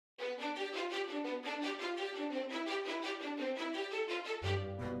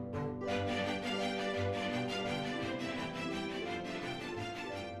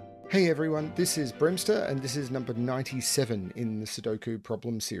Hey everyone, this is Bremster and this is number 97 in the Sudoku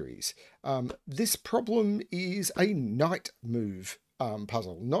Problem series. This problem is a knight move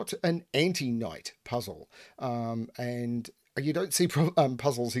puzzle, not an anti-knight puzzle. And you don't see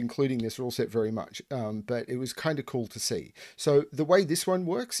puzzles including this rule set very much, but it was kind of cool to see. So the way this one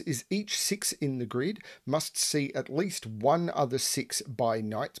works is each 6 in the grid must see at least one other 6 by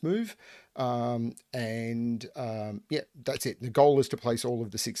knight move. Yeah, that's it. The goal is to place all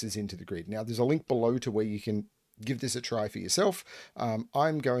of the 6s into the grid. Now there's a link below to where you can give this a try for yourself.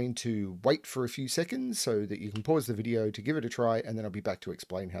 I'm going to wait for a few seconds so that you can pause the video to give it a try, and then I'll be back to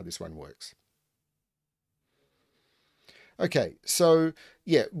explain how this one works. Okay, so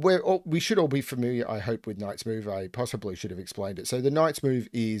yeah, we should all be familiar, I hope, with knight's move. I possibly should have explained it. So the knight's move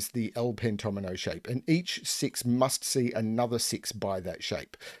is the L pentomino shape, and each 6 must see another 6 by that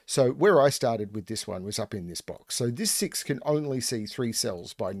shape. So where I started with this one was up in this box. So this 6 can only see 3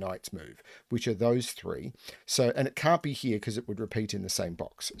 cells by knight's move, which are those 3. So, and it can't be here because it would repeat in the same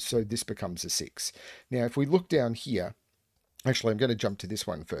box. So this becomes a 6. Now, if we look down here, actually, I'm going to jump to this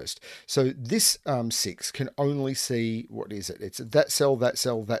one first. So this 6 can only see, what is it? It's that cell, that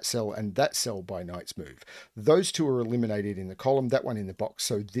cell, that cell, and that cell by knight's move. Those 2 are eliminated in the column, that one in the box,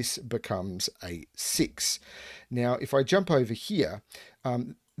 so this becomes a 6. Now, if I jump over here,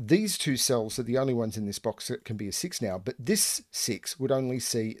 these 2 cells are the only ones in this box that can be a 6 now, but this 6 would only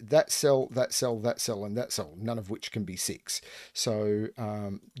see that cell, that cell, that cell, and that cell, none of which can be 6. So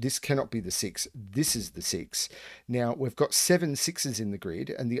this cannot be the 6. This is the 6. Now, we've got 7 6s in the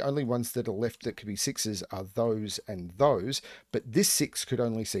grid, and the only ones that are left that could be 6s are those and those, but this 6 could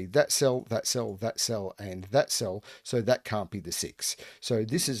only see that cell, that cell, that cell, and that cell, so that can't be the 6. So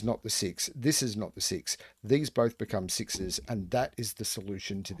this is not the 6, this is not the 6. These both become 6s, and that is the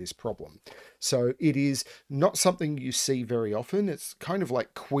solution to this problem. So it is not something you see very often. It's kind of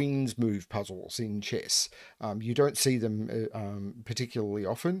like queen's move puzzles in chess. You don't see them particularly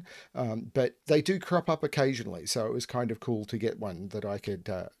often, but they do crop up occasionally. So it was kind of cool to get one that I could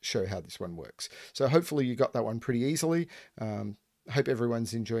show how this one works. So hopefully you got that one pretty easily. Hope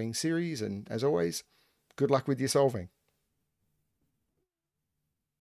everyone's enjoying series, and as always, good luck with your solving.